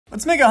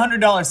Let's make a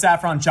 $100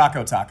 saffron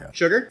Choco taco.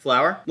 Sugar,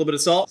 flour, a little bit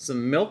of salt,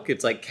 some milk,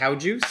 it's like cow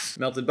juice,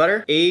 melted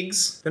butter,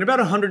 eggs, then about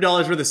 $100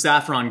 worth of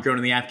saffron grown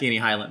in the Afghani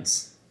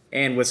highlands.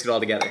 And whisk it all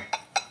together.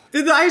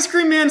 Did the ice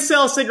cream man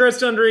sell cigarettes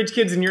to underage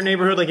kids in your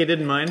neighborhood like he did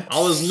in mine?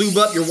 Always lube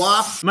up your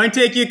waff. Might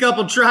take you a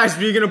couple tries,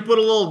 but you're gonna put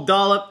a little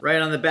dollop right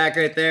on the back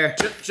right there.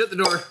 Shut the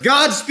door.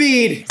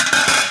 Godspeed!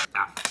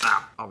 Ow,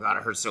 ow. Oh God,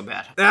 it hurts so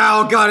bad.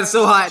 Oh God, it's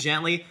so hot.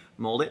 Gently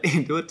mold it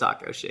into a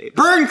taco shape.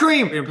 Burn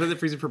cream! We're gonna put it in the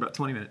freezer for about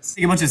 20 minutes.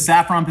 Take a bunch of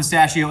saffron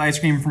pistachio ice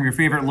cream from your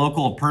favorite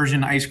local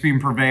Persian ice cream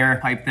purveyor.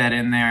 Pipe that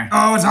in there.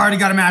 Oh, it's already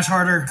gotta mash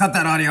harder. Cut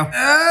that audio.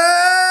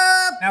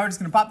 Now we're just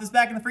gonna pop this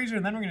back in the freezer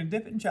and then we're gonna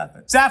dip it in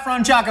chocolate.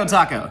 Saffron Choco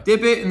taco.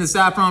 Dip it in the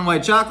saffron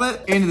white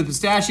chocolate, into the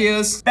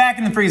pistachios, back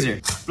in the freezer.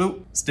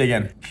 Bloop, stick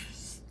in.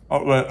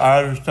 Oh, wait,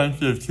 I have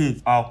sensitive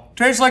teeth. Ow.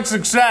 Tastes like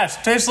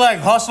success. Tastes like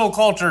hustle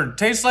culture.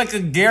 Tastes like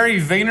a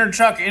Gary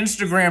Vaynerchuk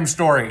Instagram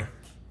story.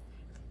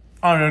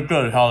 Oh, it's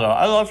good as hell though.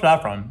 I love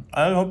saffron.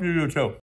 I hope you do too.